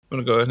I'm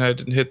going to go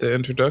ahead and hit the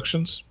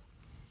introductions.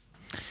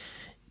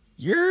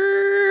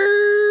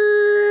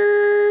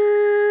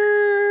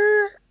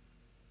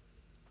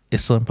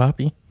 It's Slim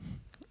Poppy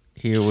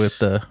here with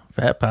the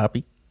Fat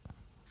Poppy,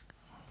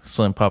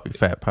 Slim Poppy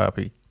Fat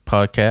Poppy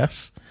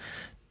podcast.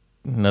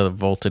 Another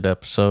vaulted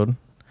episode.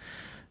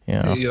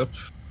 Yep.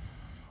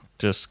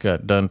 Just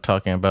got done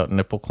talking about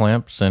nipple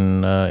clamps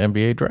and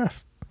NBA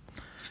draft.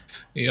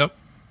 Yep.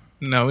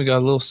 Now we got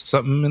a little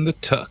something in the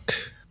tuck.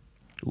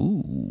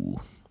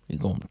 Ooh, you're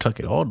gonna tuck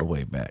it all the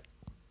way back.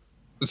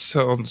 It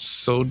sounds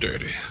so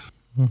dirty.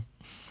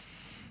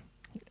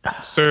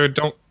 Sir,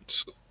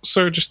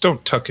 just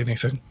don't tuck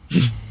anything.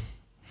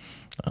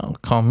 Oh,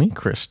 call me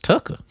Chris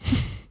Tucker.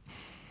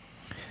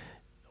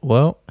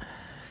 Well,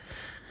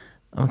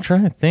 I'm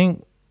trying to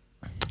think.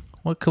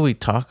 What could we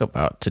talk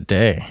about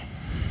today?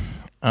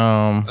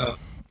 I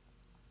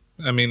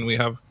mean, we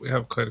have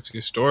quite a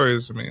few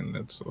stories. I mean,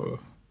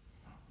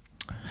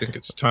 I think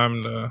it's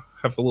time to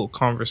have a little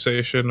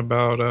conversation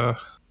about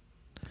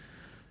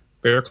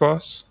bear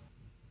claws.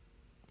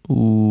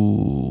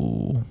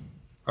 Ooh,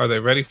 Are they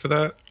ready for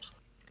that?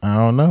 I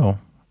don't know.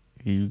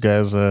 You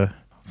guys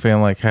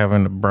feeling like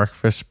having a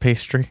breakfast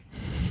pastry?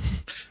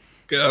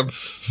 God.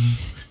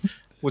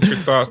 What's your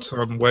thoughts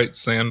on white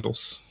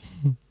sandals?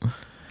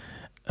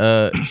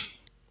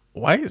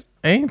 White,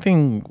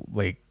 anything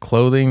like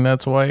clothing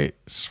that's white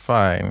is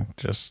fine.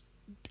 Just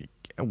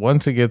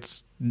once it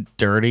gets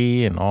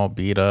dirty and all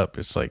beat up,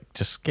 it's like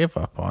just give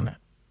up on it.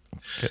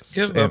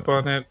 Give up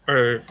on it.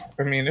 Or,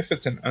 I mean, if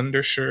it's an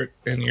undershirt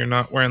and you're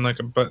not wearing like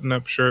a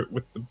button-up shirt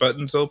with the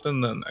buttons open,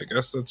 then I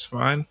guess that's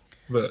fine.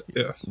 But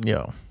yeah.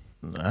 Yo,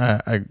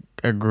 I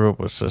grew up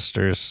with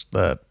sisters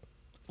that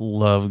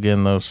love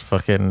getting those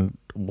fucking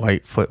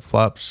white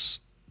flip-flops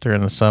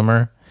during the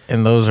summer,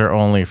 and those are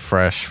only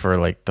fresh for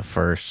like the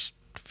first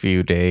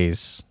few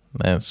days.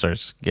 Then it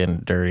starts getting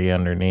dirty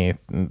underneath.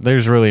 And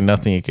there's really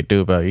nothing you could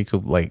do about it. You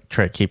could like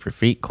try to keep your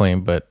feet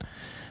clean, but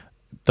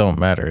it don't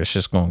matter. It's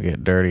just gonna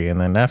get dirty, and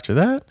then after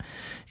that,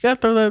 you gotta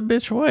throw that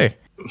bitch away.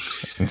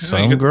 And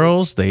some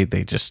girls, they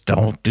just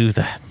don't do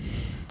that.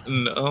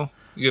 No,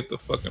 you get the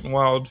fucking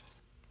wild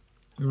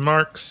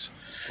marks.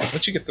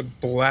 But you get the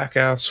black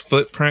ass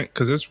footprint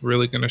because it's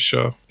really gonna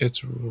show.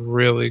 It's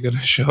really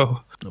gonna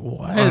show.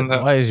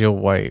 Why is your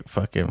white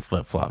fucking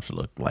flip flops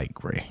look like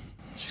gray?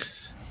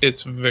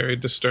 It's very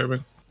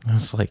disturbing.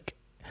 It's like,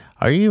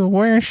 are you even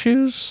wearing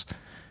shoes?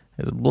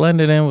 It's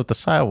blended in with the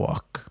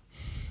sidewalk.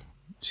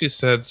 She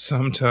said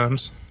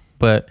sometimes.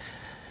 But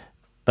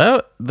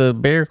the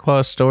bear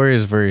claw story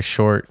is very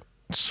short,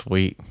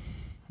 sweet.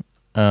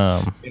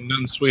 Ain't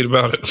nothing sweet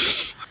about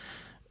it.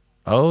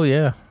 Oh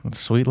yeah, it's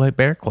sweet like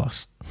bear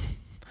claws.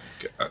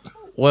 God.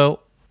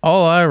 Well,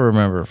 all I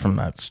remember from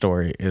that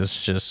story is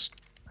just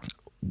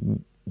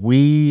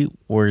we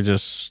were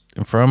just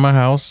in front of my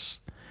house.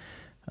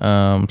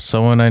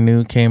 Someone I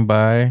knew came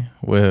by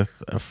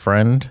with a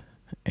friend,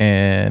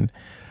 and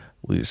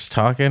we was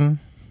talking.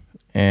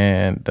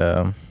 And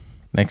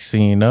next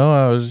thing you know,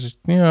 I was,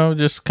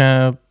 just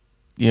kind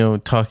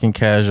of, talking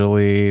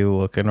casually,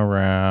 looking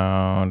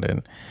around,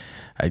 and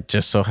I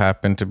just so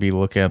happened to be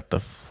looking at the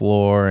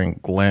floor and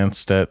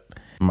glanced at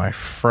my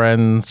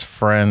friend's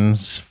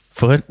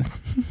foot.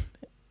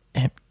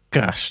 And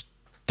gosh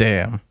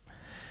damn,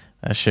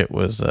 that shit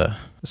was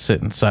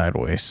sitting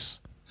sideways.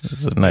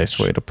 It's a nice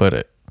way to put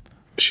it.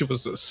 She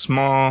was a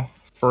small,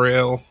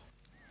 frail.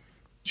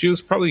 She was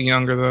probably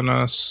younger than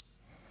us,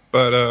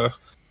 but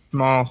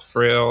small,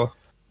 frail,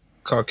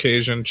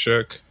 Caucasian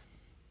chick.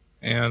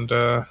 And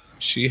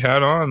she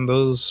had on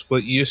those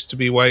what used to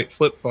be white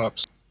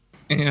flip-flops.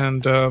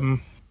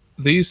 And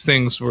these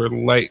things were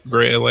light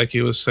gray, like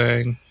he was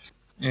saying.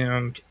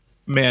 And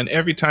man,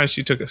 every time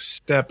she took a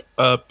step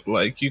up,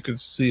 like you could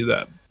see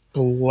that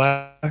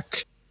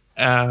black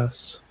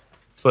ass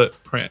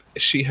footprint.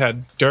 She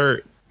had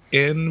dirt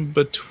in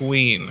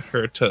between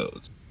her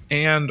toes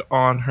and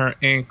on her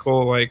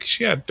ankle. Like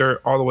she had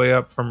dirt all the way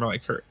up from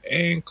like her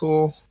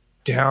ankle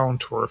down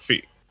to her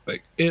feet.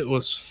 Like it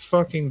was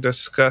fucking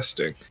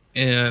disgusting.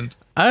 And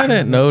I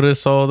didn't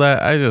notice all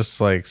that. I just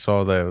like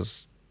saw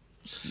that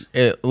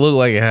it looked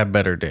like it had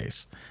better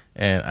days.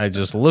 And I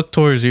just looked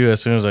towards you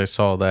as soon as I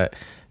saw that,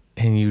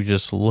 and you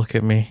just look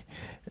at me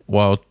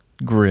while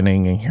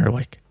grinning, and you're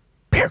like,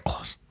 bear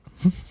claws.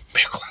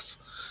 Bear claws.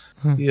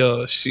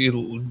 Yo, she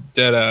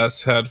dead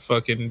ass had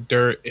fucking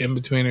dirt in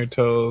between her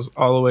toes,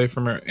 all the way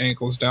from her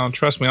ankles down.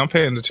 Trust me, I'm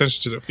paying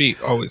attention to the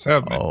feet. Always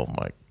have been. Oh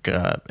my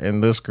god!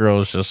 And this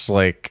girl's just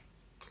like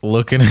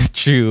looking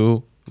at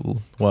you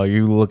while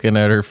you looking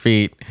at her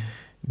feet,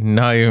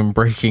 not even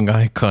breaking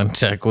eye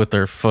contact with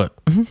her foot.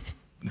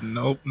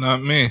 Nope,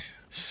 not me.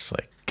 She's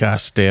like,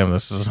 gosh damn,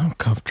 this is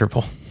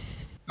uncomfortable.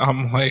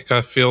 I'm like,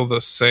 I feel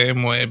the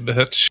same way,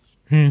 bitch.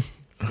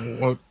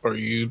 What are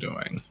you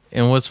doing?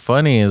 And what's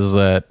funny is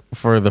that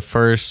for the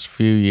first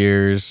few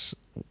years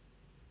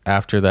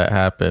after that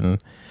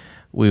happened,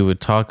 we would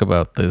talk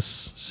about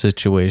this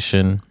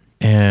situation.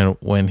 And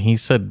when he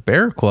said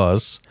bear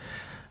claws,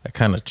 I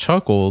kind of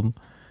chuckled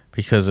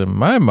because in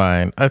my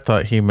mind, I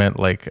thought he meant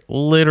like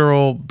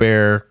literal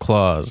bear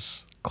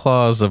claws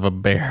of a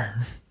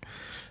bear.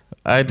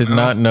 I did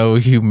not know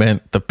you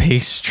meant the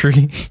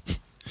pastry.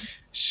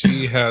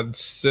 She had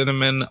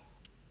cinnamon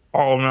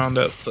all around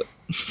that foot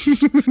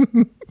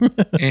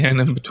and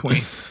in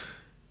between.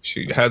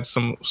 She had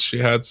some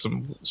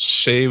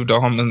shaved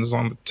almonds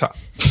on the top.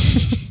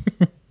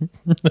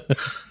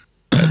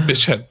 That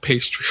bitch had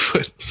pastry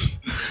foot.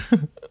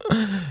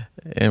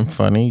 And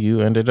funny,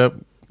 you ended up,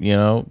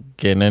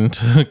 getting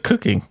into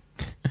cooking.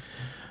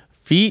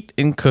 Feet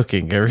and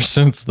cooking ever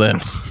since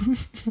then.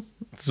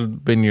 It's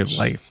been your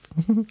life.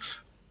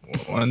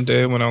 One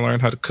day when I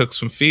learned how to cook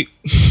some feet.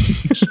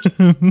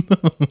 You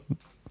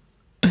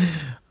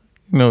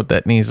know what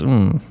that needs?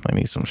 I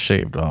need some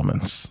shaved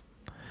almonds.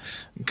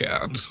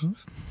 God.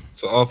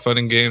 It's all fun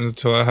and games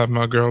until I have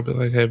my girl be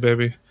like, hey,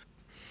 baby.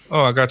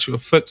 Oh, I got you a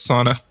foot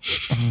sauna.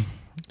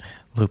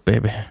 Look,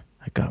 baby,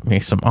 I got me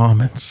some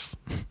almonds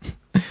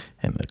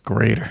and a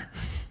grater.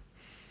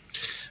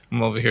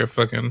 I'm over here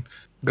fucking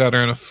got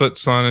her in a foot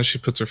sauna. She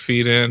puts her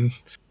feet in.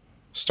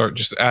 Start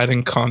just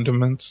adding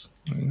condiments.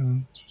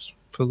 Just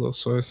put a little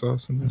soy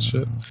sauce in that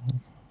shit.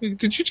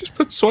 Did you just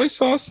put soy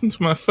sauce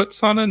into my foot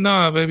sauna?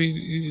 Nah, baby,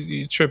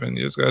 you tripping.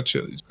 You just gotta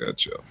chill.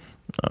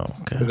 Oh,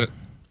 okay.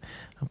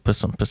 I'll put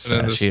some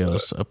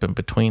pistachios up in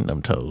between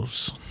them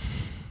toes.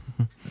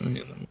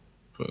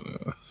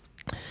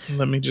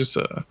 Let me just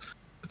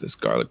put this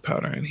garlic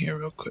powder in here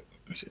real quick.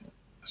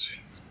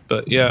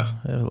 But yeah,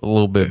 a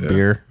little bit of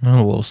beer, a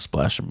little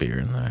splash of beer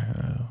in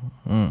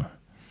there.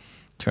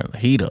 Turn the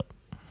heat up.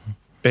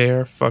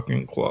 Bear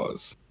fucking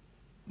claws.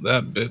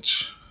 That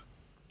bitch.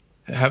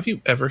 Have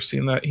you ever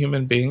seen that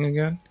human being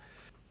again?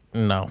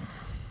 No.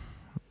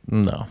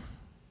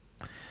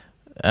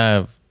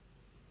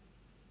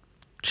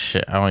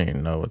 Shit, I don't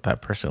even know what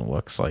that person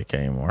looks like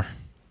anymore.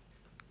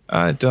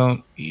 I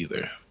don't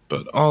either.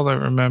 But all I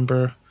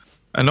remember,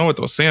 I know what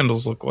those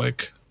sandals look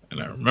like,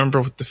 and I remember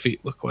what the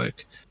feet look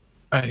like.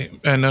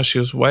 I know she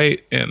was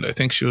white, and I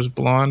think she was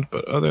blonde,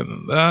 but other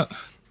than that,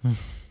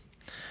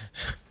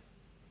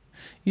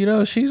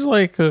 she's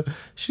like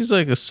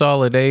a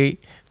solid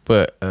 8,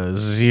 but a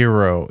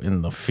 0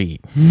 in the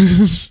feet.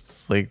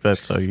 It's like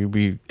that's how you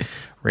be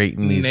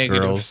rating these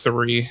girls.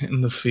 -3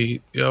 in the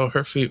feet. Yo,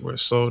 her feet were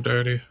so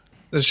dirty.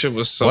 This shit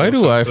was so. Why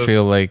do I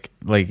feel like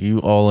you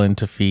all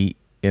into feet,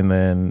 and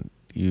then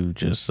you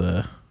just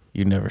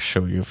you never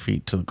show your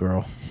feet to the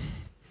girl?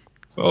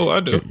 Oh,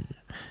 I do.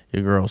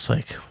 Your girl's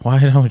like, why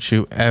don't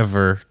you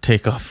ever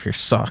take off your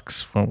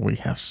socks when we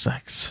have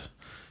sex?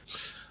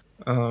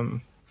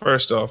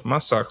 First off, my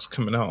socks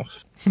coming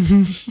off.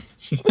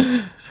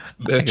 I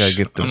gotta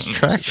get this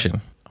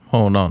traction. I'm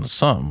holding on to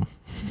something.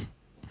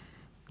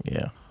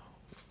 Yeah.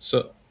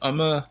 So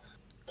I'm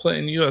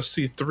playing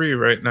UFC 3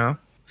 right now,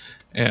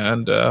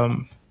 and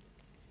I'm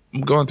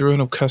going through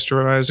and I'm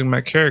customizing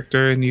my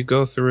character, and you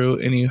go through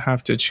and you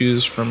have to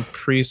choose from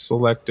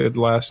pre-selected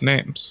last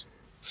names.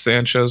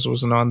 Sanchez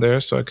wasn't on there,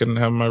 so I couldn't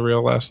have my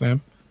real last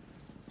name.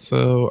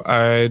 So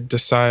I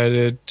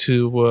decided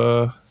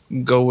to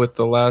go with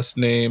the last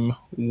name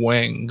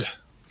Wang.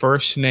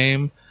 First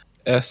name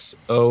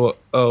Sookma.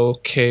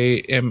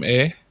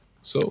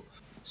 So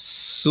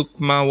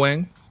Sukma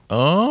Wang.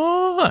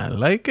 Oh, I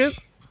like it.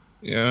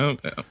 Yeah.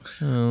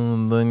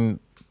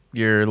 Then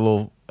your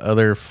little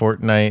other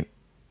Fortnite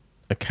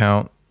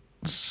account,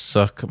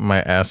 Suck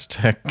My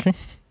Aztec.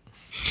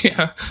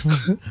 Yeah.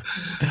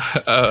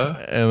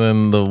 And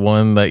then the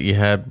one that you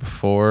had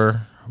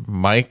before,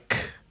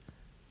 Mike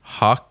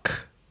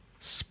Hawk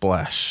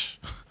Splash.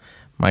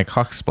 Mike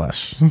Hawk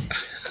Splash.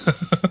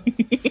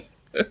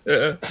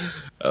 That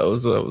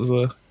was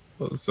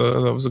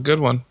a good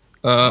one.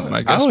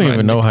 I guess I don't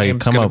even know how you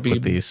come up with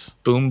with these.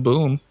 Boom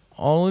boom.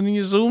 All in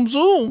your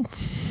zoom.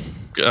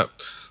 Yeah.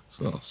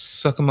 So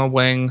suck my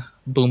wang.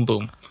 Boom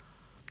boom.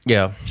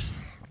 Yeah.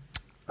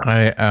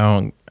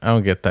 I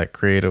don't get that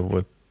creative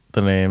with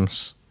the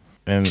names.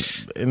 And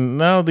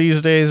now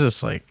these days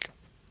it's like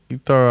you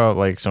throw out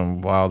like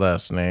some wild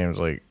ass names,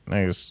 like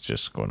niggas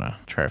just gonna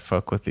try to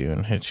fuck with you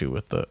and hit you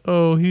with the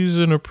he's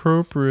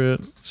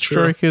inappropriate.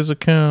 Strike his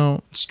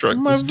account. Strike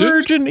my this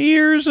virgin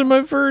ears and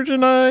my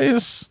virgin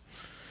eyes.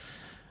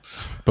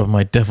 But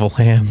my devil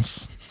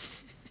hands.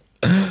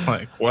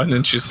 Like, why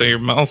didn't you say your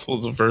mouth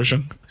was a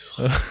virgin? He's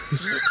like,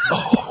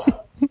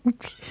 oh.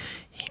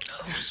 He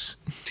knows.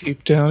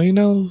 Deep down he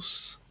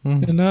knows.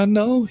 And I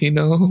know he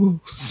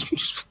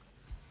knows.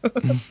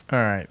 All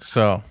right,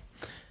 so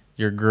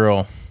your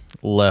girl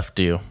left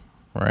you,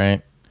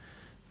 right?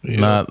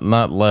 Yeah.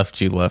 Not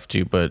left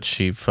you, but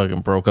she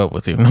fucking broke up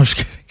with you. No, just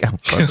kidding. I'm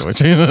fucking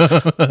with you.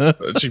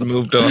 She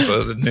moved on to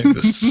other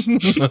niggas.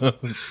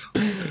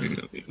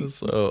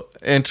 So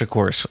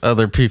intercourse,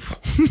 other people.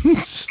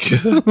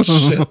 Shit.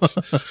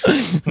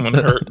 I'm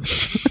hurt.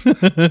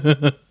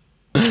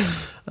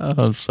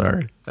 I'm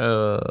sorry.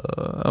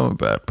 I'm a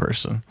bad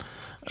person.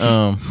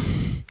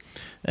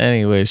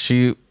 Anyway,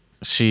 she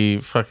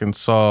fucking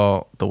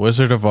saw The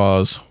Wizard of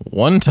Oz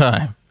one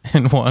time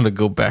and wanted to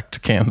go back to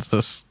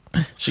Kansas.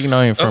 She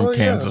not even from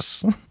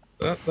Kansas.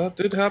 That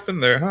did happen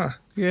there, huh?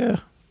 Yeah.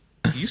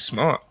 You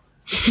smart.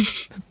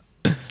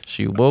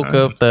 She woke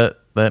up that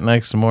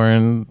next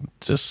morning,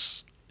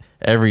 just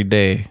every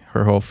day.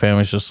 Her whole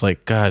family's just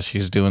like, God,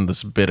 she's doing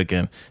this bit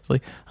again. It's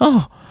like,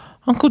 oh,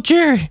 Uncle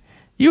Jerry,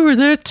 you were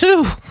there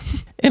too.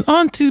 And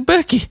Auntie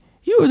Becky,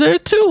 you were there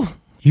too.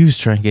 You was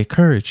trying to get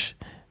courage.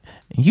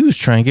 And you was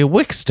trying to get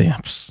wick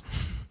stamps.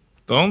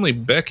 The only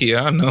Becky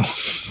I know.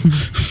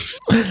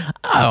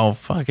 I don't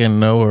fucking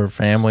know her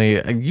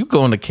family. You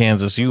going to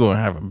Kansas, you gonna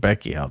have a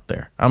Becky out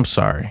there. I'm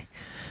sorry.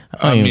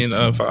 I mean,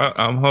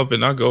 I'm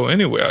hoping I go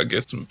anywhere, I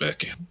get some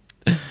Becky.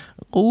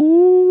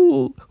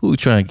 Ooh, who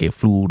trying to get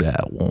flued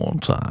out one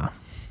time?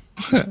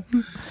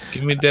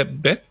 Give me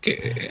that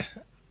Becky.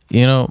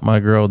 You know, my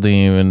girl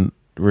didn't even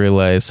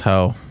realize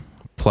how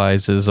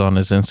Plies is on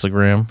his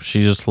Instagram.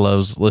 She just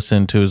loves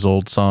listening to his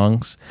old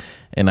songs,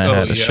 and I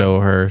had to show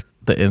her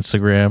the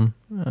Instagram.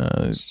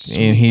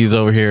 And he's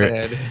over here.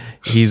 Sad.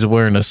 He's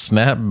wearing a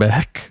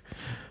snapback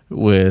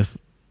with.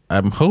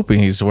 I'm hoping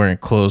he's wearing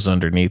clothes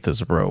underneath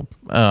his robe.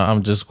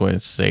 I'm just going to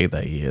say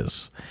that he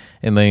is.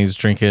 And then he's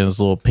drinking his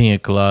little pina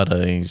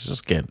colada, and he's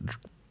just getting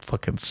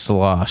fucking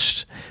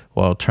sloshed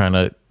while trying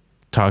to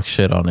talk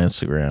shit on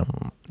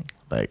Instagram.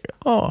 Like,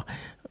 oh,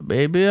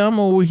 baby, I'm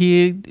over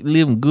here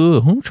living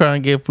good. I'm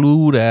trying to get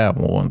flued out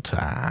one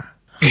time.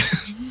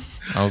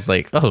 I was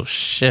like, oh,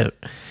 shit.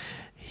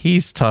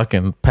 He's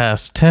talking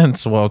past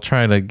tense while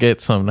trying to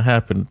get something to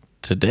happen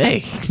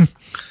today.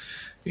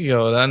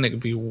 Yo, that nigga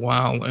be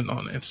wilding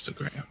on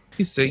Instagram.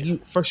 He said, "You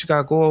first, you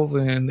gotta go over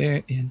in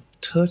there and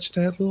touch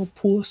that little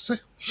pussy."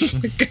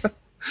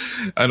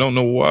 I don't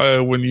know why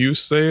when you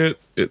say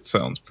it, it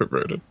sounds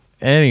perverted.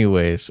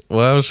 Anyways,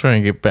 what I was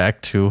trying to get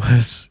back to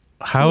was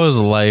how is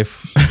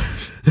life?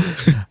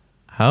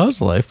 How is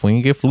life when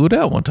you get flued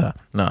out one time?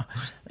 No,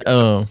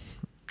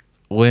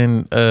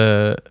 when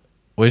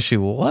she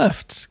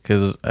left,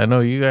 because I know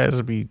you guys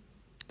would be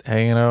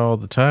hanging out all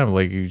the time.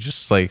 Like you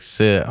just like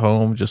sit at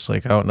home, just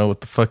like I don't know what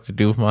the fuck to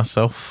do with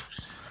myself.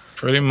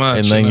 Pretty much.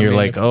 And then you're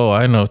like, oh,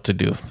 I know what to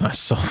do with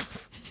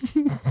myself.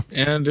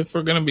 And if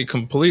we're gonna be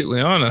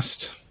completely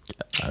honest,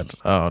 I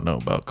don't know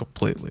about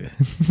completely.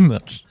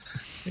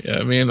 yeah,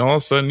 I mean, all of a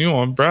sudden you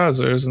on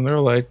browsers and they're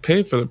like,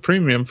 pay for the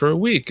premium for a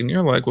week, and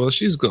you're like, well,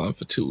 she's going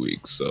for 2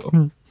 weeks,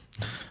 so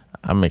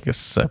I make a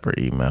separate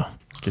email.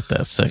 Get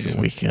that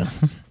second weekend.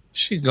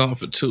 She gone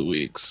for 2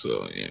 weeks,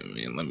 so yeah, I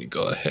mean, let me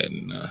go ahead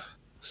and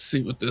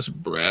see what this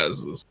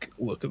Braz is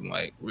looking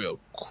like real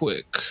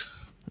quick.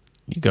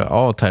 You got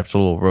all types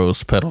of little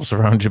rose petals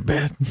around your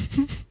bed.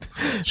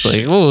 It's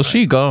like, well,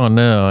 she gone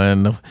now,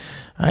 and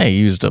I ain't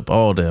used up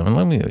all them.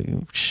 Let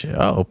me, shit,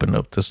 I'll open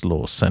up this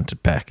little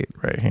scented packet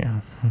right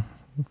here.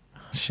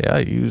 Shit, I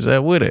use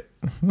that with it.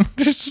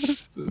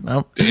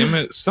 Damn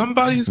it,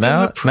 somebody's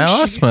gonna appreciate.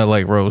 Now I smell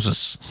like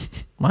roses.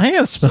 My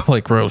hands smell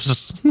like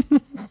roses.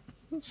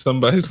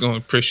 Somebody's gonna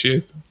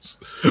appreciate this.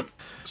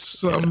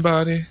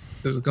 Somebody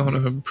is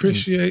gonna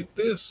appreciate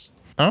this.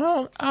 I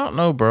don't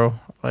know, bro.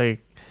 Like,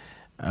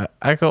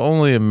 I can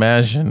only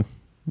imagine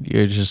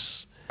you're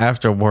just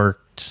after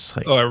work, just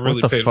like, oh, I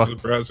really what the paid fuck? for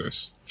the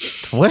browsers.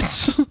 What?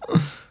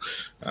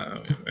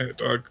 I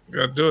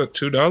gotta do it.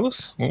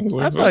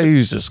 $2. I thought you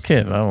was just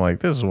kidding. I'm like,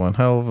 this is one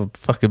hell of a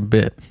fucking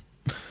bit.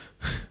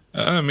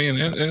 I mean,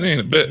 it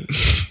ain't a bit.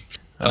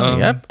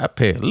 I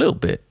pay a little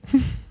bit.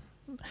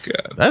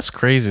 God. That's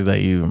crazy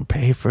that you even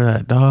pay for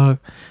that, dog.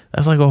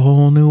 That's like a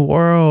whole new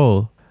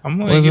world. I'm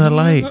like, what's that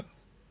like?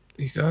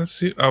 You gotta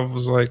see. I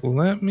was like,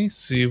 let me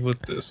see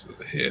what this is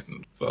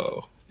hitting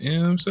for. You know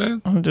what I'm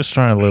saying? I'm just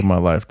trying to live my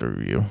life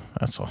through you.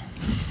 That's all.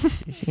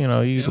 You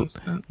know, you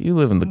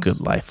living the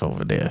good life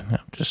over there. I'm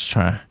just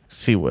trying to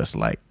see what it's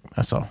like.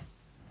 That's all.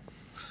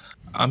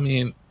 I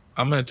mean,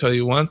 I'm gonna tell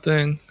you one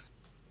thing.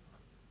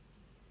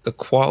 The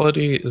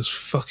quality is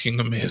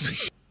fucking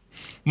amazing.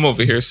 I'm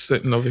over here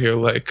sitting over here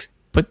like.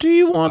 But do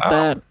you want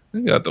that?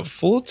 We got the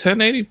full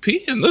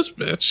 1080p in this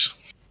bitch.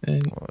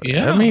 And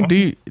yeah, I mean,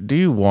 do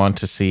you want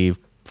to see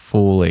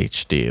full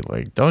HD?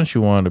 Like, don't you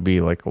want to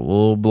be like a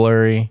little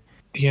blurry?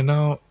 You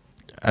know,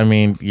 I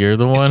mean, you're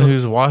the one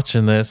who's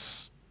watching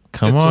this.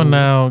 Come on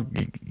now,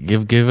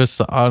 give us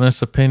the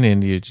honest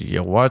opinion.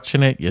 You're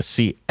watching it. You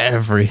see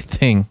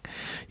everything.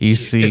 You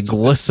see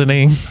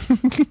glistening.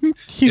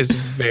 It's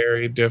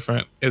very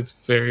different. It's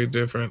very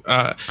different.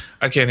 I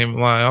can't even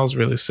lie. I was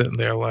really sitting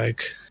there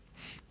like,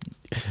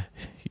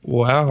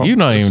 wow. You're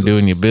not even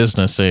doing your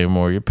business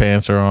anymore. Your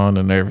pants are on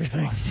and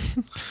everything.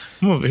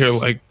 I'm over here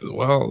like,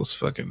 wow, those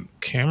fucking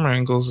camera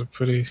angles are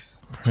pretty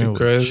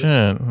crazy.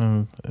 Shit.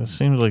 It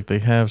seems like they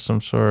have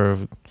some sort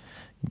of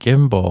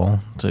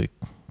gimbal to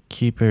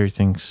keep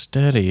everything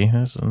steady.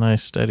 That's a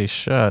nice steady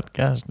shot.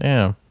 God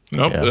damn.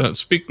 Nope. Yeah.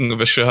 Speaking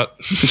of a shot.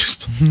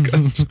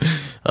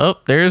 Oh,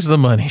 there's the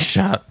money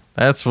shot.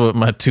 That's what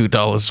my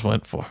 $2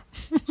 went for.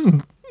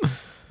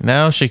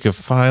 Now she could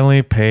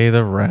finally pay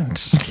the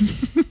rent.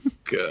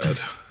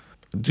 God.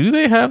 Do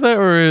they have that,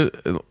 or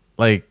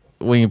like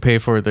when you pay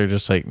for it, they're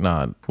just like,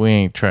 nah, we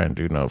ain't trying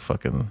to do no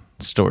fucking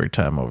story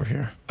time over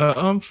here?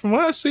 From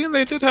what I've seen,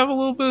 they did have a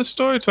little bit of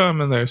story time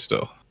in there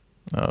still.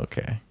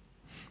 Okay.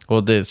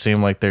 Well, did it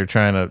seem like they're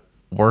trying to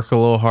work a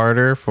little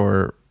harder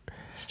for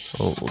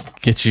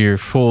get you your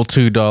full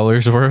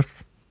 $2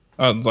 worth?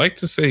 I'd like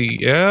to say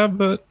yeah,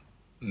 but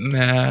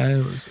nah, it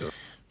was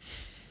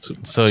too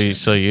much.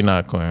 So you're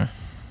not going to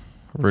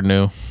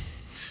renew?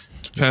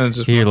 Depends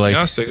if You're my like-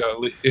 fiance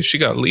if she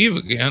got leave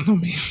again. I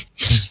mean,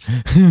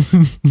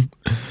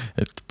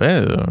 It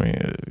depends. I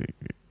mean,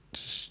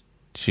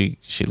 she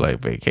like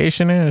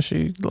vacationing and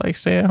she like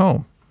staying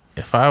home.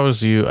 If I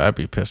was you, I'd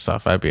be pissed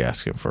off. I'd be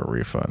asking for a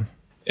refund.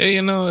 hey,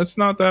 it's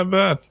not that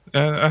bad.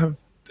 I have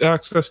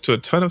access to a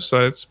ton of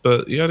sites,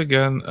 but yet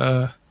again,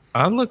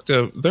 I looked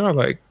at there are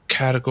like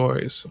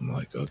categories. I'm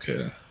like,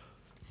 okay,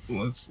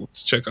 let's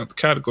check out the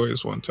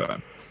categories one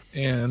time,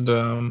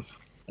 and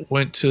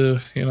went to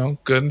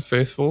Good and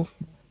Faithful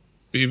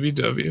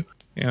BBW,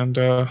 and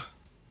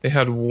they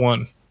had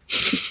one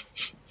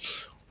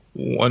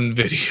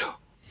video.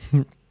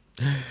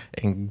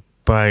 And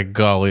by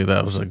golly,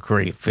 that was a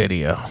great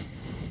video.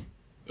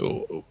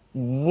 It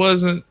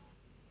wasn't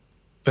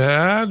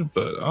bad,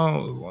 but I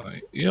was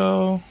like,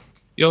 yo,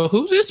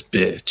 who this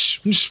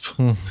bitch?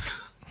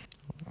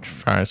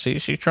 Trying to see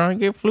if she trying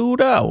to get flued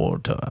out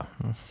one time.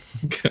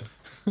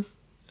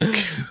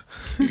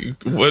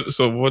 What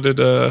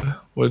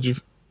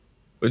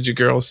did your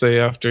girl say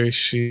after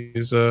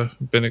she's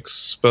been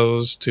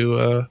exposed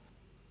to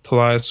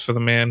plies for the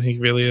man he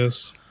really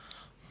is?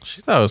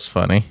 She thought it was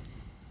funny.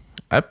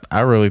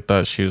 I really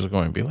thought she was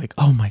going to be like,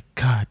 oh my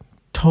God,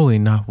 totally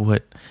not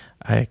what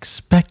I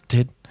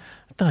expected.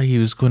 I thought he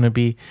was going to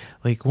be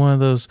like one of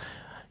those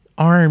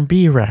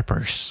R&B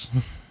rappers.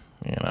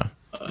 I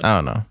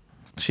don't know.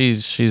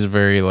 She's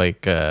very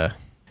like,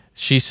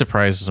 she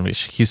surprises me.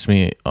 She keeps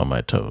me on my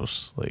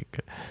toes.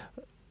 Like,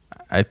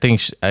 I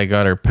think I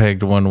got her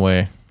pegged one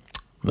way.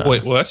 No,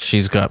 Wait, what?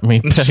 She's got me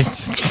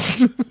pegged.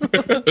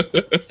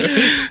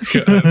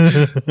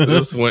 God,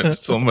 this went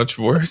so much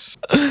worse.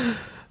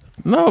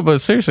 No, but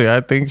seriously,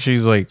 I think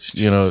she's like,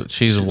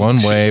 she's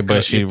one way,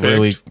 but she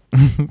really,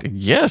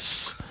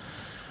 yes,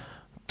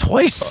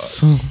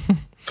 twice.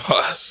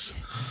 Pause.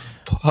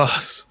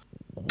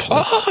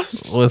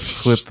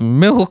 with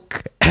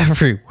milk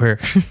everywhere.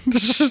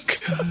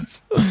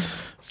 It's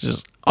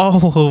just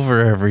all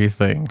over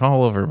everything,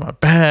 all over my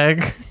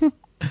bag,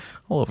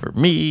 all over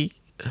me.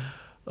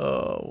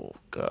 Oh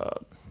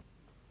God,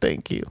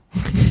 thank you.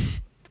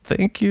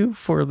 Thank you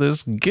for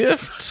this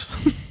gift.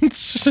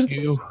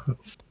 You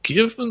have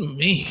given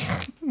me.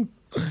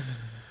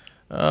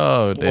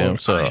 Oh, damn. Lord,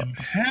 So I am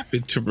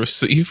happy to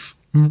receive.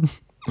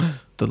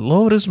 the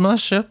Lord is my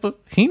shepherd.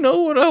 He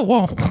know what I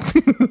want.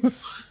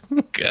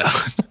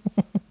 God.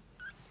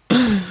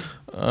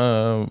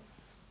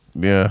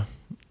 Yeah.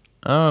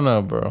 I don't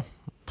know, bro.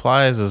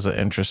 Plies is an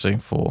interesting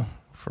fool,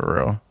 for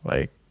real.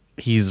 Like,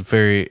 he's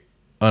very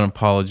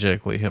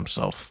unapologetically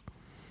himself.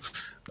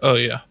 Oh,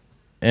 yeah.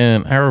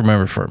 And I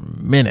remember for a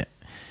minute,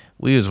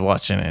 we was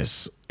watching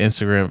his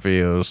Instagram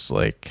videos,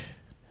 like,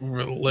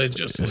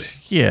 Religiously.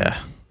 yeah.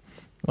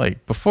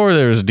 Like, before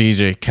there was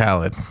DJ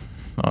Khaled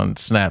on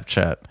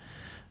Snapchat,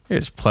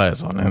 there's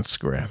Plies on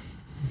Instagram.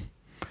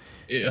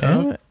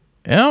 Yeah.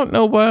 And I don't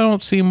know why I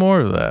don't see more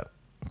of that,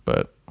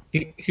 but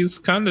He's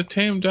kind of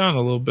tamed down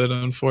a little bit,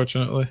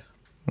 unfortunately.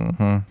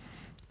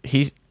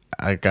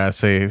 I gotta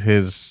say,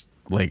 his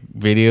like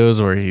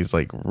videos where he's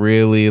like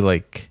really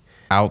like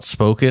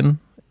outspoken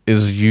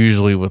is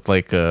usually with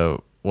like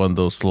one of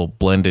those little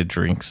blended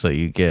drinks that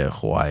you get at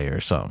Hawaii or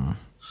something.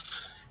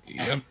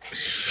 Yep.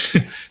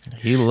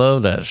 He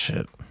loved that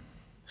shit.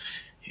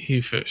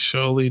 He for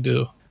surely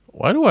do.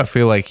 Why do I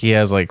feel like he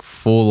has like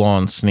full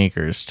on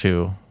sneakers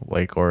too,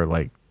 like, or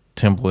like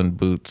Timberland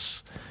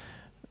boots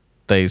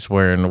that he's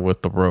wearing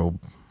with the robe?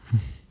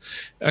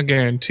 I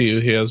guarantee you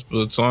he has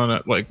boots on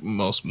at like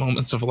most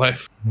moments of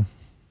life.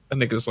 That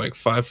nigga's like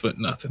 5'0"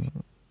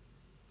 nothing.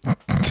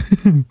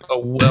 A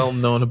well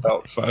known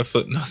about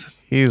 5'0" nothing.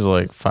 He's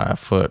like 5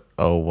 foot,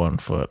 1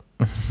 foot.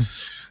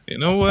 You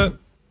know what?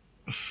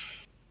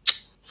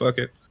 Fuck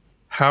it.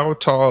 How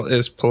tall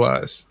is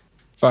Plies?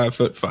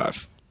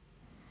 5'5".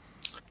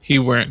 He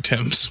wearing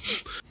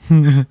Timbs.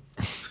 That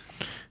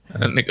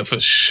nigga for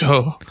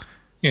sure.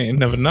 He ain't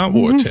never not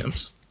wore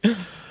Timbs.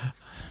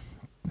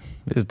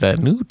 It's that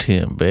new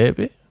Tim,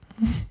 baby.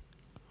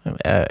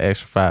 Add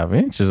extra 5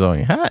 inches on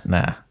your hat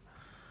now.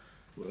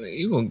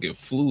 You gonna get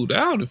flued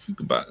out if you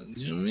could buy.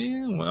 You know what I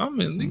mean? When I'm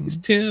in these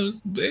Timbs,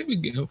 baby,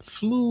 getting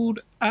flued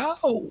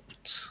out.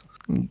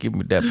 Give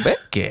me that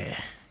Becky.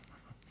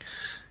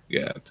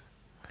 God.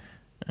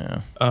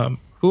 Yeah.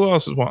 Who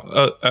else is one?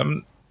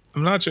 I'm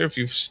not sure if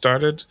you've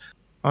started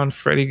on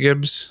Freddie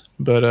Gibbs,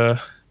 but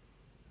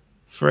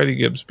Freddie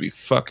Gibbs be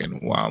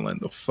fucking wilding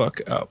the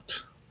fuck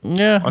out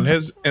Yeah. on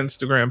his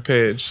Instagram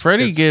page.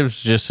 Freddie it's-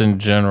 Gibbs just in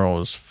general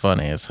is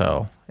funny as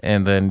hell.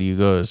 And then you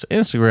go to his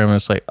Instagram and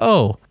it's like,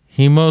 oh,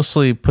 he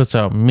mostly puts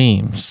out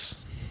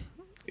memes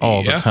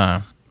all Yeah. the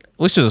time.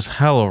 Which is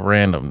hella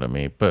random to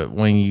me. But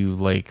when you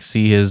like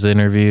see his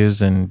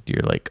interviews and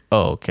you're like,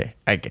 oh, okay,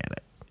 I get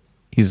it.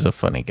 He's a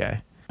funny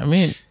guy. I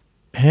mean,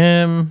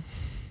 him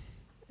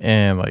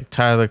and like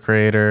Tyler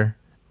Creator,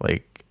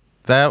 like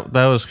that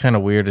was kind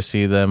of weird to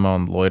see them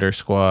on Loiter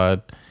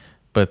Squad,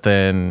 but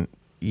then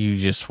you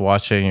just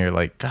watch it and you're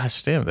like,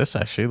 gosh damn, this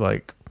actually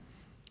like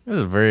this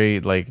is very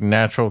like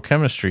natural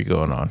chemistry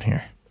going on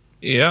here.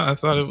 Yeah, I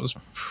thought it was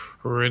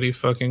pretty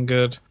fucking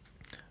good.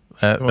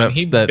 That When that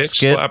he that bitch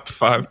skit, slapped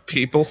 5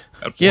 people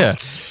at yeah,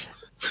 once.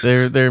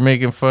 they're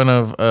making fun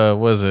of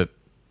was it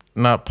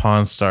not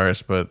Pawn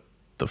Stars, but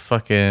the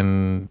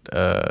fucking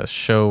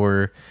show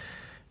where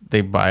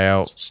they buy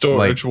out like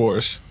Storage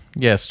Wars.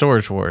 yeah,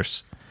 Storage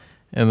Wars,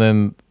 and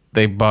then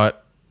they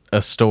bought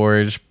a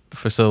storage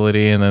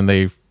facility, and then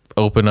they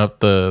open up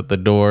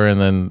the door, and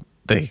then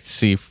they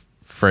see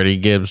Freddie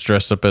Gibbs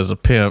dressed up as a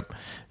pimp,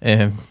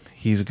 and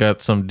he's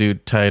got some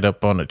dude tied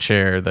up on a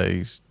chair that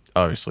he's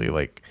obviously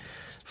like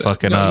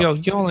fucking up. Yo,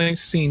 y'all ain't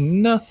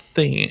seen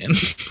nothing.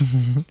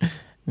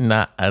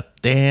 Not a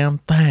damn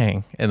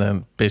thing. And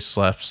then bitch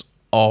slaps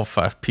all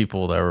 5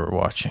 people that were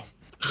watching.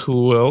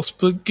 Who else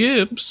but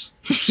Gibbs?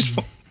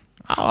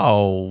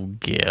 Oh,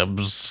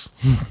 Gibbs.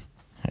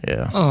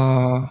 Yeah.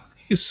 Aw,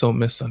 he's so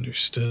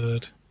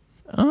misunderstood.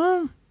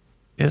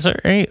 Is there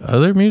any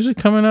other music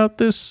coming out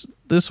this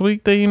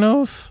week that you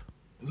know of?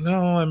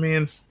 No, I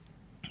mean,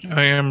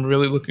 I am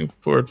really looking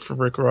forward for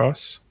Rick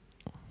Ross.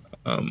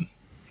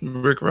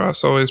 Rick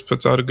Ross always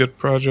puts out a good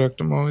project.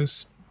 I'm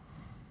always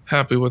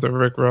happy with a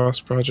Rick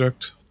Ross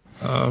project.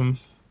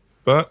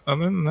 But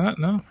other than that,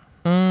 no.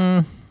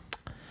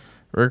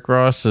 Rick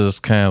Ross is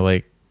kind of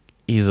like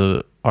he's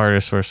a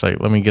artist where it's like,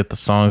 let me get the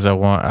songs I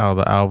want out of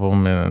the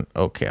album, and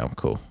okay, I'm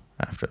cool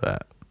after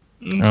that.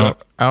 Okay.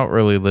 I don't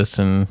really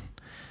listen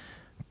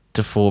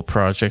to full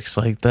projects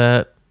like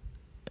that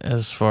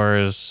as far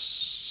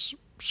as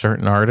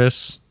certain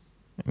artists.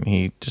 And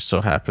he just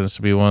so happens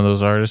to be one of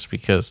those artists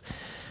because,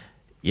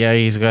 yeah,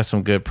 he's got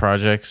some good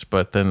projects,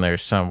 but then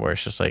there's some where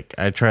it's just like,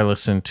 I try to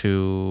listen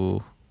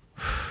to,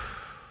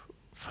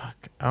 fuck,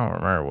 I don't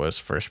remember what his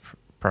first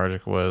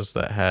project was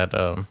that had,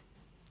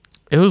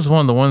 it was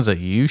one of the ones that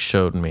you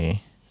showed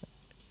me.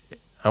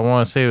 I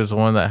want to say it was the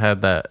one that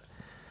had that,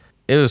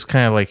 it was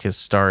kind of like his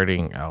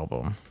starting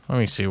album. Let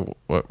me see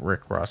what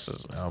Rick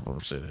Ross's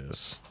albums it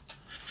is.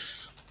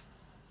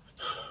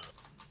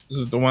 This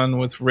is the one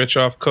with Rich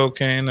Off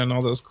Cocaine and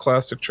all those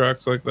classic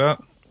tracks like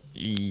that.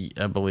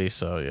 I believe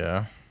so,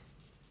 yeah.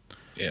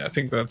 Yeah, I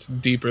think that's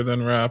deeper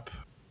than rap.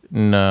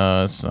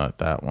 No, it's not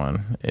that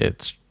one.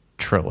 It's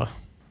Trilla.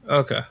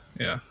 Okay,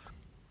 yeah.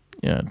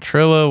 Yeah,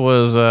 Trilla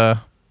was,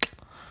 I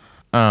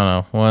don't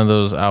know, one of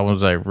those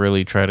albums I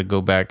really try to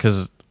go back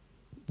because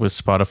with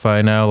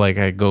Spotify now, like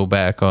I go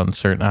back on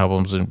certain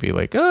albums and be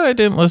like, oh, I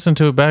didn't listen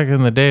to it back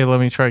in the day. Let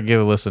me try to give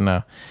it a listen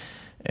now.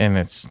 And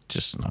it's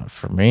just not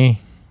for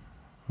me.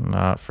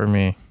 Not for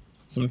me.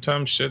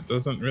 Sometimes shit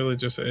doesn't really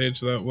just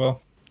age that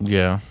well.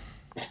 Yeah.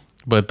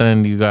 But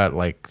then you got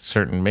like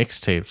certain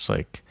mixtapes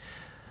like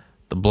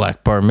the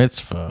Black Bar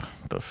Mitzvah,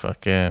 the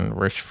fucking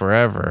Rich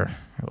Forever.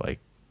 Like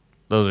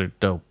those are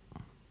dope.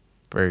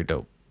 Very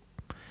dope.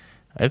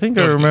 I think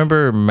I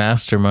remember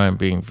Mastermind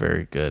being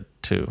very good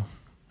too.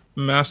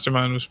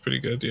 Mastermind was pretty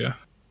good, yeah.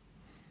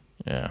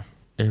 Yeah.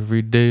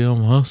 Every day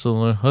I'm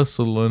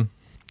hustling.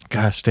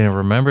 Gosh damn,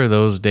 remember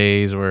those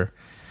days where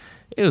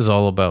it was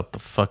all about the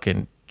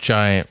fucking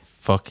giant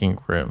fucking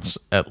rims.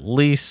 At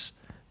least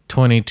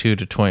 22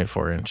 to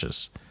 24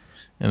 inches.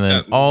 And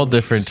then all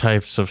different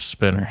types of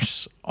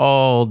spinners.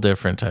 All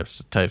different types.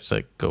 The types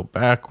that go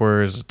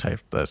backwards, the type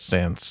that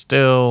stand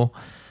still,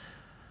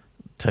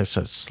 types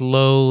that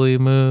slowly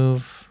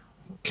move.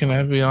 Can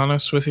I be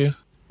honest with you?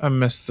 I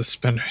miss the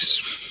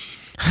spinners.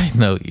 I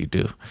know you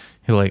do.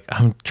 You're like,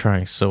 I'm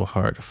trying so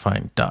hard to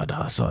find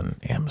Dadas on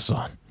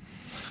Amazon.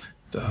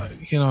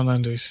 You don't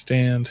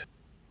understand.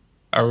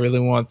 I really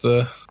want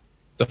the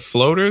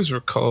floaters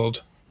were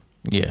called.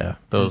 Yeah,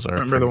 those are.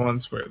 Remember the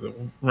ones where the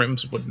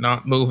rims would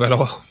not move at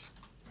all?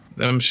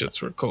 Them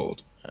shits were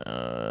cold.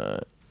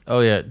 Oh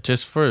yeah,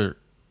 just for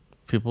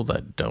people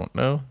that don't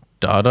know,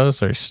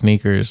 Dadas are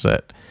sneakers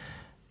that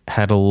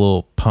had a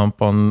little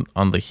pump on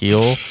the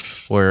heel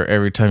where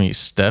every time you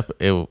step,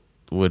 it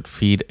would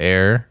feed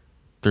air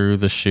through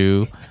the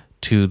shoe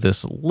to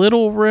this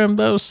little rim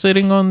that was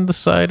sitting on the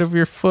side of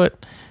your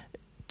foot,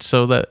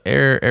 so that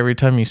air every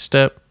time you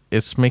step,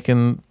 it's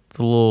making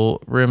the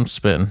little rim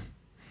spin.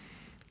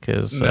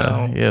 Because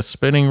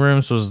spinning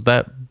rims was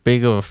that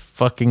big of a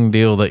fucking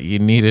deal that you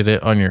needed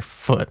it on your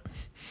foot.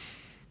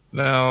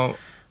 Now,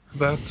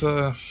 that's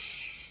they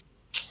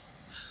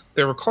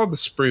were called the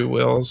Spree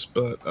Wheels,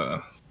 but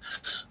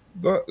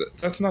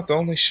that's not the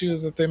only shoe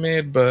that they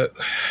made. But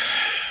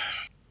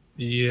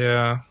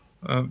yeah,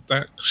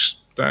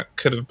 that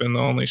could have been the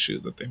only shoe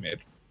that they made.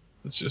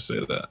 Let's just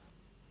say that.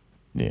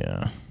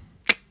 Yeah.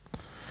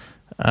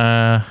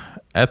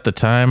 At the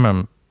time,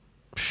 I'm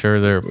sure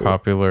they're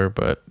popular,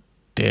 but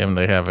damn,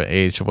 they haven't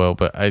aged well.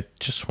 But I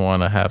just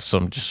want to have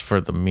some just for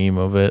the meme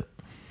of it.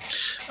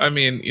 I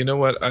mean, you know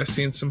what? I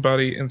seen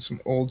somebody in some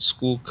old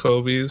school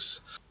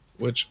Kobe's,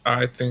 which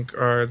I think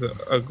are the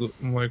ugly,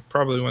 like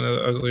probably one of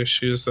the ugliest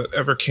shoes that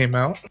ever came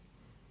out.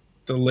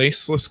 The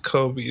laceless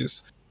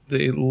Kobe's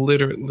They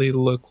literally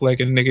look like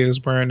a nigga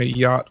is wearing a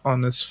yacht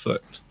on his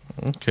foot.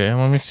 Okay,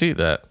 let me see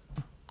that.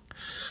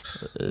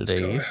 Let's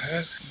go ahead.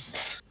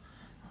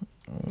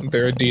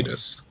 They're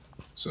Adidas.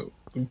 So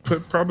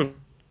put probably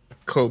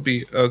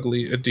Kobe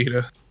ugly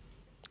Adidas.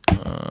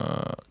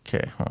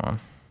 Okay, hold on.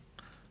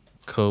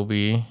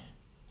 Kobe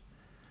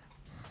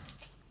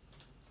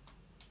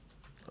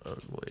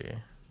ugly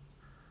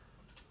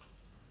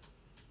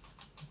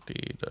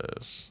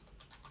Adidas.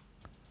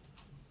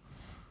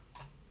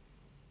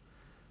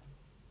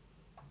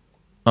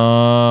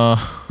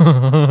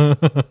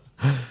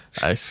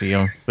 I see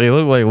them. They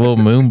look like little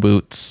moon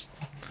boots.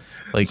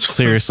 Like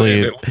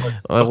seriously,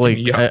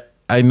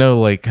 I know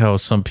like how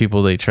some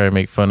people they try to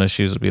make fun of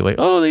shoes and be like,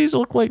 oh, these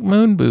look like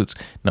moon boots.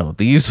 No,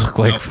 these look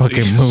like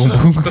fucking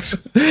moon boots.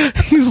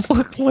 These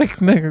look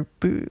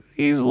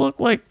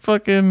like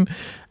fucking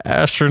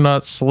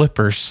astronaut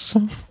slippers.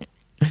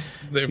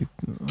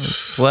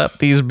 Slap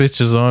these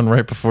bitches on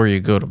right before you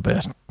go to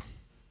bed.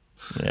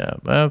 Yeah,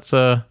 that's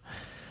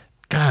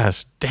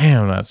gosh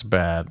damn, that's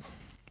bad.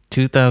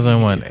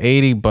 2001,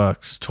 $80,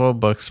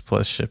 $12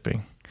 plus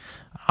shipping.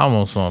 I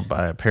almost want to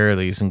buy a pair of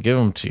these and give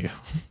them to you.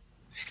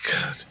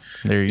 God.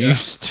 They're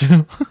used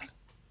to.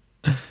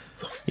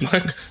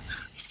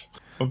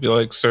 I'll be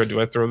like, sir, do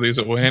I throw these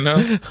away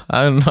now?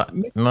 I'm not.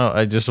 No,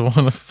 I just want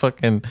to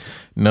fucking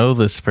know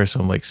this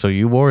person. I'm like, so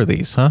you wore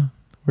these, huh?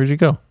 Where'd you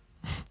go?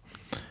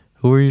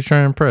 Who were you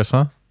trying to impress,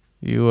 huh?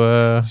 You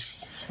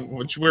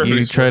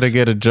you try to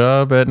get a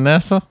job at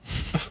NASA?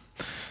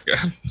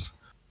 God.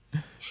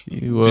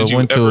 You Did you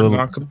went ever to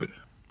knock a Did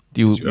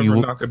you ever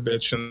knock a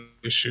bitch in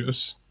your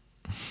shoes?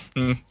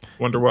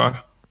 Wonder why.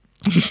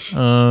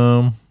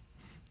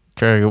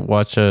 Try to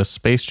watch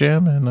Space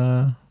Jam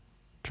and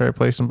try to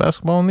play some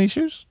basketball in these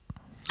shoes.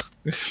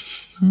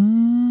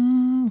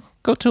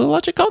 Go to a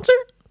Logic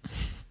concert.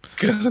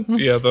 God,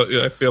 yeah,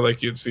 I feel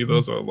like you'd see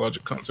those at a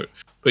Logic concert.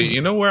 But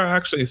you know where I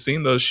actually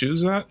seen those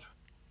shoes at?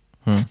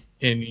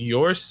 In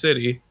your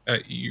city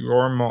at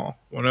your mall.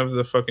 One of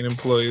the fucking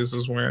employees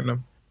was wearing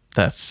them.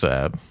 That's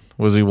sad.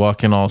 Was he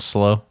walking all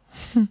slow?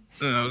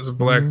 No, it was a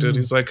black dude.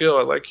 He's like, yo,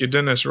 I like your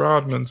Dennis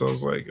Rodmans. I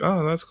was like,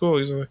 oh, that's cool.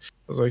 I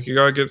was like, you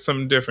gotta get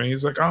something different.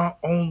 He's like, I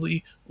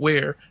only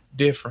wear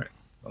different.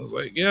 I was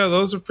like, yeah,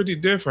 those are pretty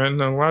different.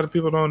 And a lot of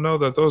people don't know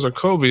that those are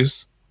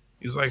Kobe's.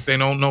 He's like, they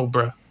don't know,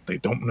 bruh. They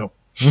don't know.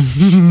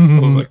 I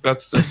was like,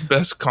 that's the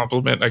best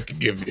compliment I could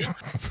give you.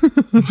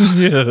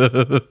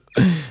 Yeah.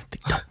 They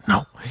don't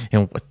know.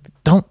 And what they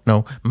don't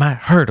know might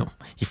hurt them.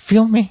 You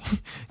feel me?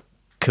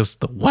 Because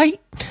the white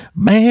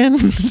man.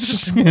 Wait,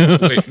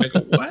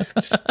 nigga,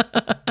 what?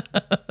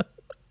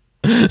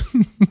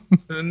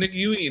 Nigga,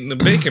 you eating a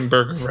bacon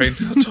burger right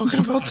now talking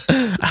about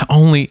that? I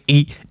only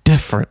eat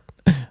different.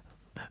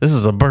 This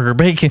is a burger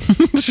bacon.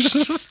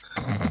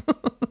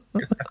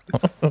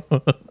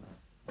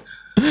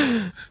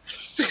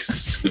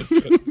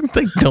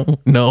 They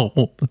don't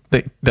know.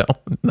 They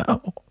don't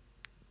know.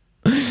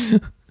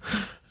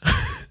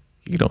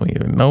 You don't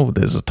even know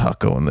there's a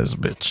taco in this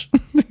bitch.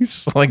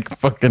 He's like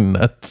fucking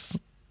nuts.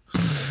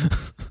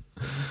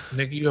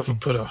 Nigga, you ever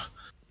put a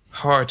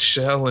hard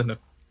shell in a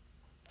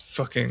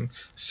fucking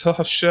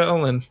soft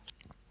shell and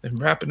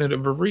wrap it in a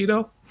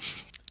burrito?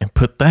 And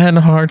put that in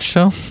a hard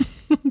shell?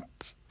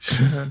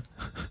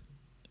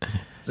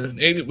 Then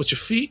ate it with your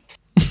feet?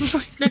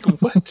 Like, nigga,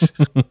 what?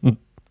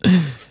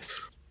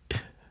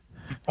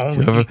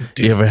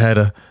 You ever had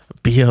a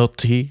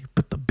BLT,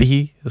 but the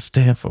B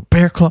stand for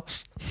bear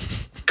claws?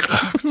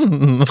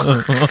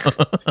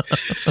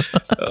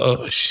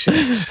 Oh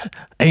shit!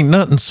 Ain't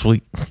nothing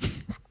sweet.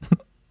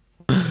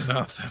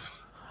 Nothing.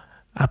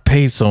 I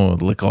paid someone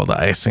to lick all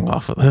the icing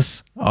off of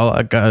this. All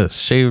I got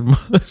is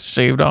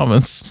shaved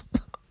almonds.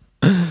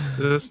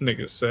 This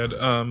nigga said,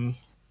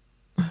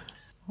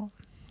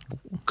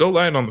 go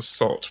light on the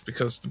salt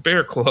because the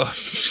bear claw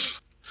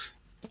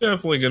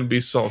definitely gonna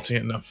be salty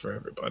enough for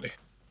everybody.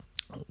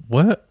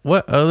 What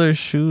other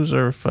shoes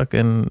are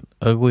fucking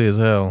ugly as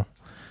hell?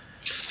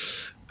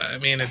 I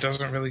mean, it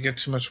doesn't really get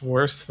too much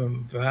worse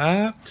than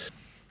that.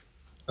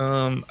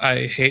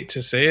 I hate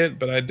to say it,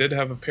 but I did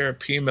have a pair of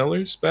P.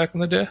 Millers back in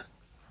the day.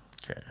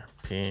 Okay,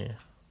 P.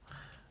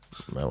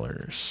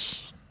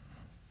 Millers.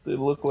 They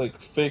look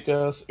like fake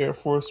ass Air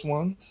Force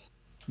Ones,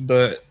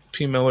 but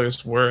P.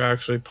 Millers were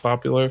actually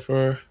popular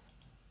for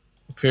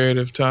a period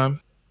of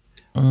time.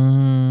 You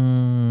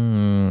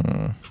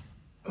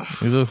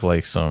look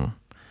like some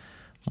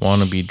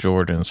wannabe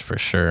Jordans for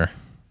sure.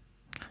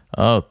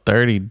 Oh,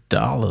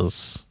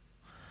 $30.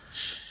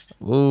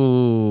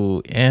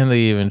 Ooh, and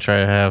they even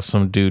try to have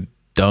some dude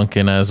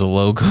Duncan as a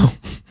logo.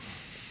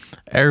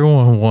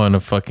 Everyone wanted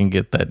to fucking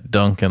get that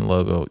Duncan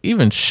logo.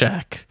 Even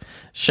Shaq.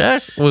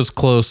 Shaq was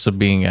close to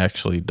being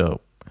actually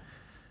dope.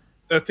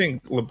 I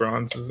think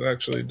LeBron's is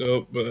actually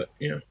dope, but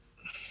yeah.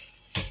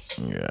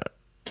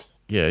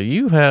 Yeah,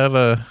 you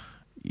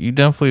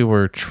definitely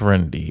were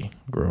trendy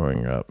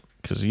growing up.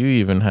 Because you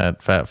even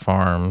had Fat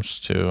Farms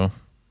too.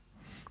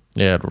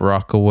 You had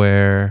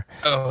Rockaware.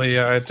 Oh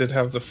yeah, I did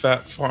have the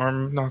Fat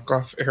Farm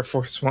knockoff Air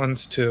Force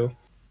Ones too.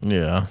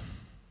 Yeah.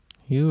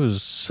 He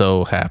was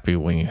so happy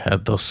when you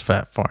had those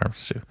fat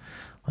farms too.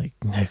 Like,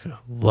 nigga,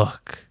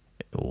 look,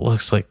 it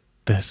looks like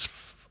this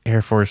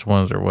Air Force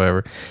Ones or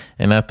whatever.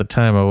 And at the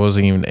time, I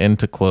wasn't even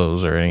into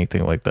clothes or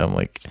anything like that. I'm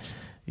like,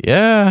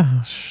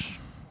 yeah,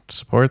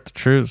 support the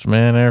troops,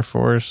 man. Air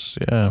Force,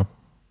 yeah.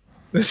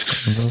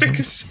 Support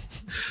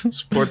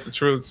the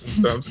troops.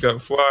 Sometimes got to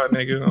fly,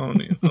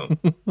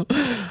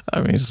 nigga.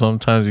 I mean,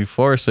 sometimes you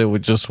force it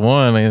with just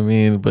one. I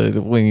mean, but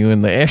when you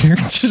in the air,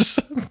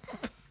 just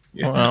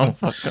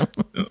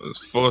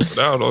Just force it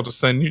out. All of a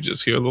sudden, you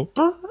just hear a little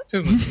burr,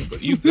 but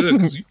you good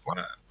because you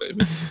flying,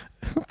 baby.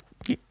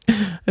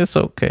 It's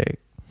okay.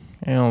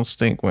 It don't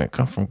stink when it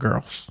comes from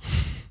girls.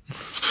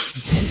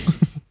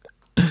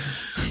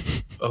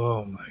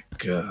 Oh my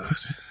god.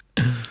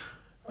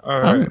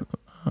 All right.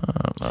 I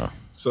don't know.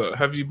 So,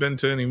 have you been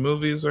to any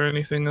movies or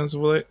anything as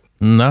of late?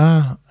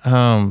 Nah.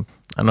 I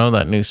know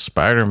that new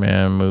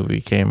Spider-Man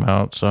movie came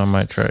out, so I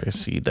might try to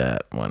see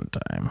that one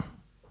time.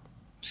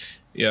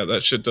 Yeah,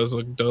 that shit does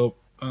look dope.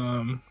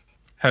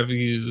 Have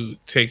you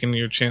taken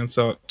your chance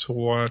out to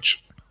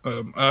watch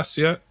Us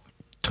yet?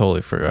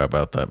 Totally forgot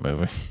about that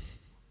movie.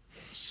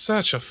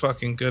 Such a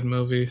fucking good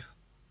movie.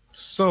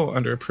 So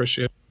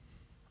underappreciated.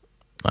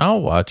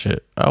 I'll watch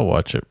it. I'll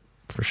watch it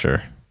for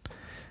sure.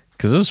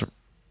 Because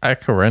I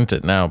could rent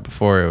it now.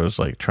 Before it was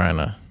like trying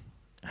to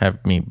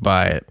have me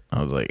buy it.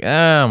 I was like,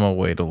 I'm gonna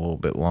wait a little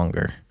bit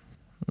longer.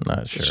 I'm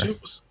not sure.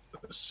 It was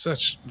I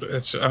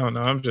don't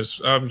know. I'm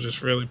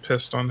just really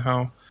pissed on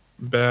how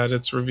bad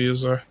its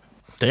reviews are.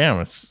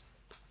 Damn, it's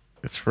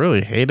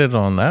really hated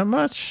on that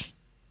much.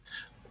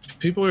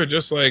 People are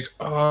just like,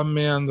 oh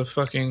man, the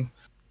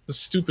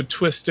stupid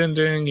twist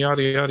ending,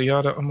 yada yada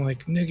yada. I'm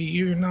like, nigga,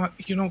 you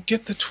don't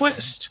get the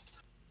twist.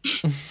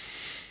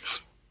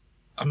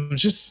 I'm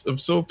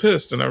so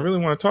pissed, and I really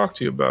want to talk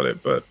to you about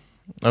it, but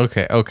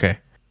okay,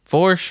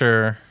 for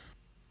sure.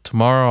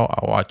 Tomorrow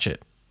I'll watch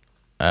it.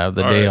 I have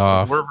the day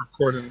off. We're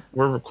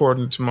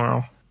recording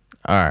tomorrow.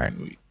 All right.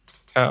 We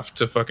have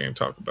to fucking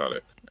talk about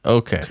it.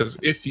 Okay. Because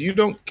if you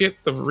don't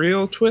get the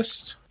real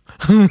twist,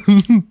 I'm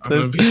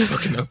gonna be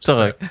fucking upset. So,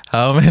 like,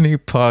 how many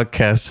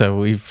podcasts have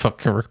we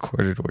fucking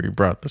recorded where you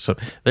brought this up?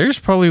 There's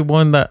probably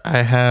one that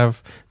I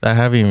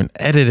haven't even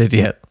edited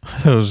yet.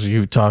 That was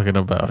you talking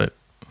about it.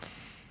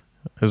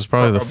 It was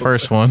probably the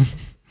first one.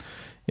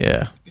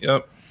 Yeah.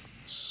 Yep.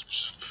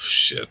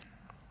 Shit.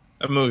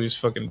 That movie's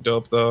fucking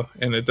dope though,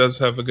 and it does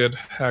have a good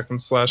hack and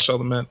slash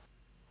element.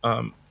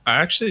 I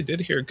actually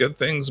did hear good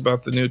things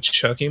about the new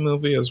Chucky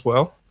movie as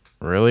well.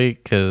 Really?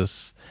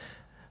 Because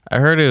I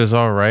heard it was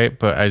all right,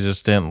 but I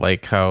just didn't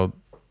like how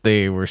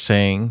they were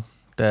saying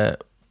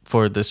that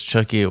for this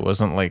Chucky, it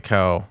wasn't like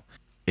how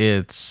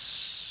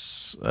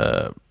it's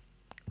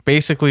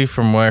basically,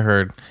 from what I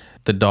heard,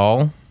 the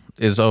doll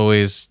is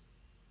always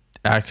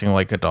acting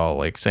like a doll,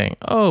 like saying,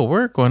 oh,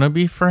 we're going to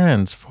be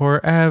friends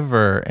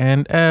forever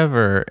and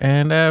ever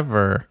and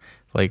ever.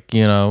 Like,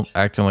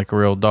 acting like a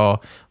real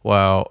doll.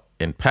 While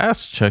in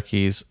past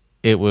Chucky's,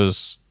 it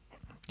was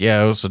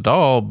a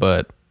doll,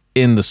 but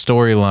in the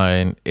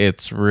storyline,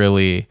 it's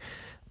really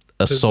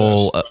a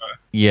soul,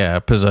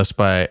 possessed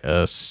by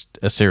a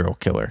serial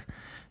killer.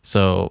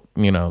 So,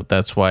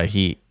 that's why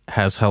he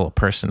has hella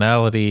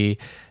personality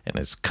and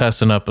is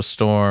cussing up a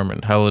storm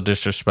and hella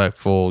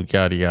disrespectful,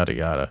 yada, yada,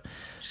 yada.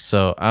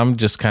 So I'm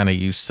just kind of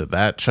used to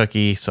that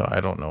Chucky, so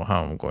I don't know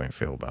how I'm going to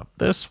feel about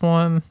this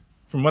one.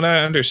 From what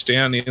I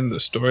understand, the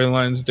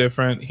storyline's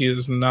different. He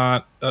is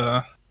not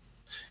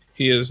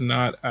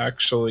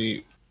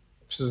actually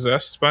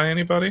possessed by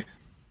anybody.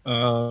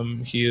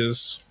 He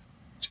is,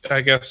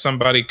 I guess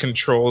somebody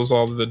controls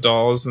all of the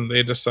dolls and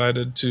they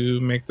decided to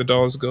make the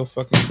dolls go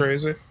fucking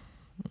crazy.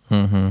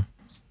 Mm-hmm.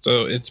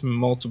 So it's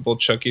multiple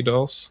Chucky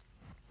dolls,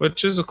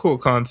 which is a cool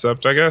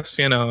concept. I guess,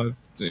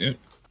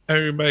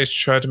 everybody's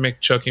tried to make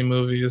Chucky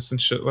movies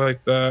and shit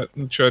like that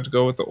and tried to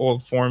go with the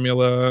old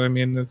formula. I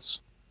mean, it's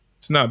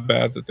not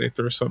bad that they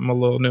threw something a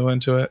little new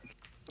into it.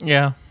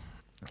 Yeah.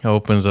 It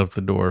opens up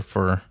the door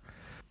for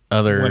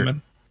other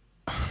women.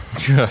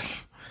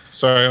 Yes.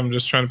 Sorry, I'm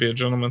just trying to be a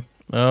gentleman.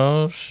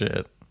 Oh,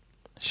 shit.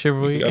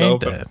 Chivalry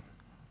ain't dead.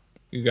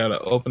 You gotta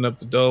open up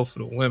the door for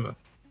the women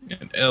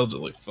and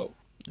elderly folk.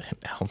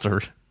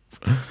 Elderly.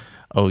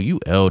 Oh, you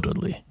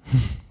elderly.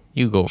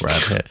 You go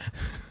right ahead.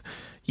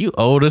 You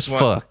old as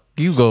fuck.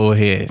 You go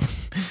ahead.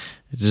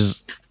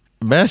 Just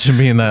imagine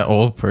being that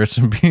old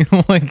person, being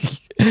like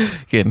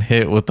getting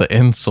hit with the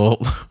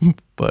insult,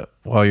 but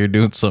while you're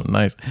doing something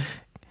nice.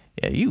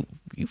 Yeah, you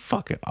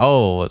fucking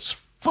old as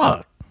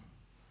fuck.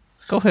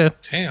 Go ahead.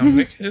 Damn,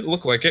 it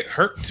looked like it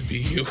hurt to be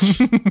you.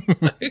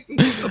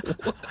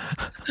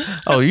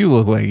 Oh, you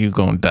look like you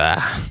gonna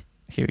die.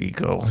 Here you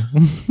go.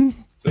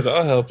 Said,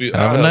 I'll help you.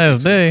 Have a nice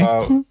day.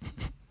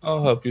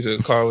 I'll help you to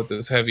the car with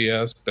this heavy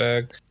ass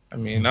bag. I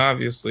mean,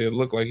 obviously, it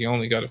looked like you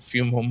only got a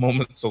few more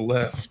moments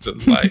left in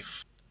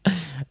life.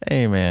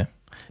 Hey, man.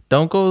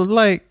 Don't go to the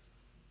light.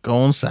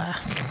 Go inside.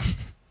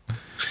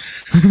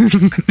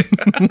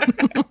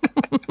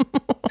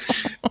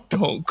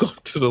 Don't go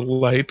to the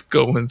light.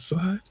 Go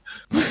inside.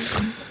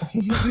 Oh,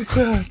 my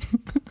God.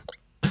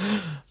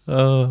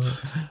 Uh,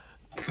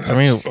 I That's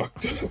mean,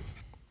 fucked up.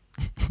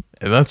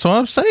 that's what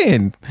I'm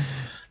saying.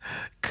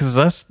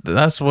 Cause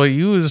that's what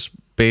you was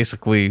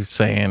basically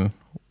saying.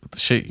 The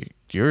shit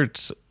you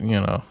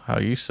know how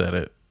you said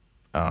it.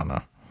 I don't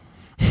know.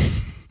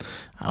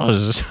 I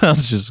was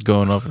just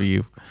going off of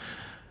you.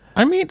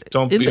 I mean,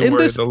 Don't be in worried.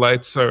 this. The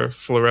lights are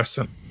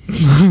fluorescent.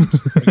 You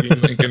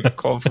ain't getting a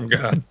call from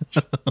God.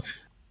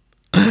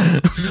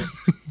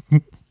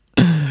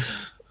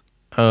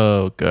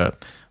 Oh God.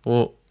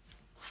 Well,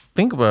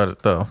 think about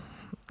it though.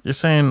 You're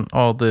saying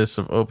all this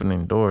of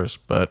opening doors,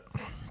 but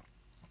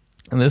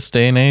in this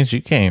day and age,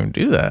 you can't even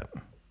do that.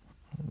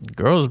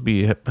 Girls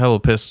be hella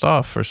pissed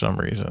off for some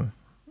reason,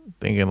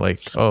 thinking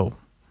like, oh,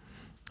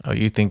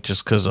 you think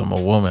just because I'm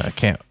a woman, I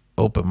can't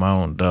open my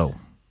own door.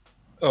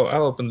 Oh,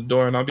 I'll open the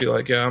door and I'll be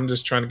like, yeah, I'm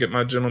just trying to get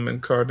my gentleman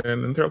card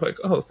in. And they're like,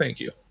 oh, thank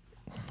you.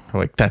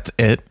 Like that's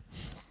it.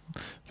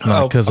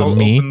 Not because of I'll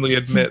me. openly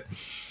admit,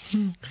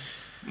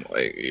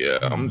 like, yeah,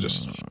 I'm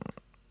just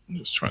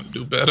trying to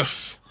do better.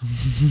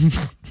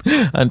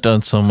 I've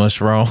done so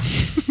much wrong.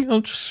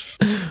 I'm just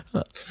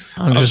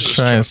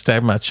trying to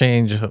stack my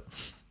change up.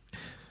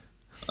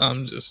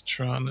 I'm just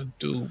trying to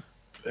do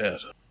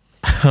better.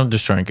 I'm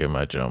just trying to get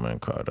my gentleman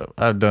caught up.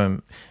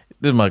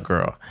 This is my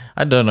girl.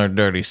 I've done her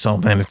dirty so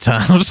many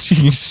times.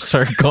 You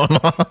start going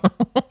on.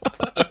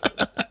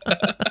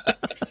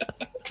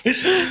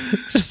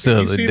 Just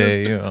the other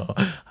day,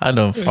 I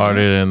done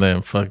farted and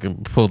then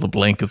fucking pulled the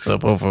blankets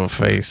up over her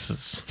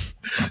face.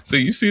 So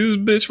you see this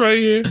bitch right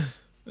here?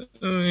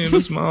 I mean,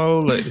 this my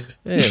old lady.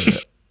 Yeah,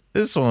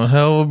 this one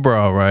hell of a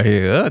bra right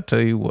here. I'll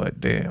tell you what,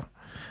 damn.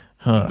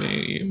 Huh.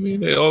 I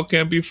mean, they all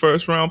can't be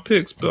first round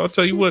picks, but I'll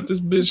tell you what,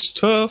 this bitch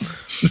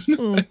tough.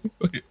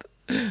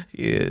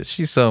 Yeah,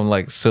 she's something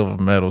like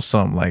silver medal,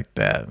 something like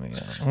that.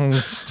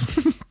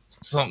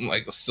 Something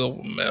like a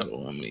silver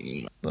medal. I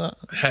mean,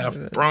 half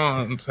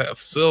bronze, half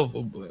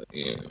silver, but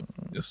yeah,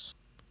 it's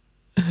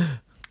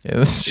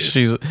Yeah,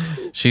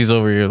 she's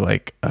over here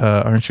like,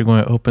 aren't you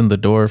going to open the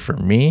door for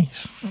me?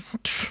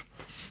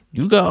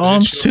 You got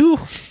arms too.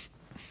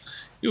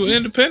 You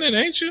independent,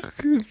 ain't you?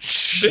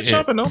 Bitch,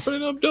 I've been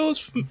opening up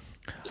doors.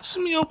 This is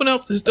me opening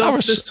up this door.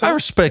 I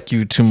respect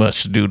you too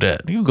much to do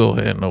that. You go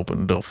ahead and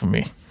open the door for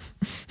me.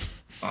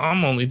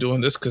 I'm only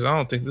doing this because I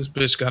don't think this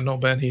bitch got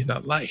nobody in her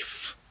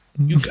life.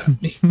 You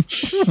got me.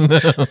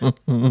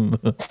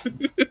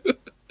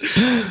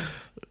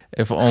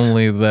 If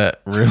only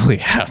that really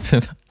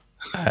happened.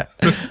 I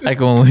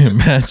can only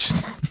imagine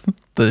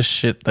the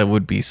shit that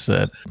would be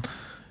said.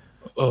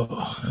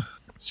 Oh,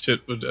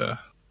 shit would.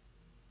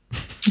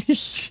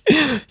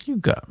 You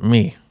got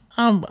me.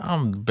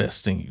 I'm the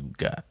best thing you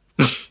got.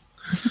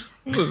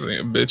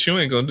 Listen, bitch, you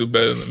ain't gonna do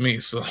better than me,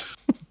 so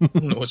I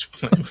don't know what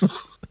you're playing for.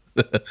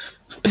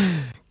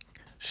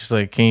 She's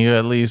like, can you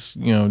at least,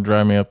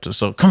 drive me up to,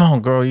 so come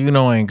on, girl,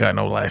 I ain't got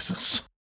no license.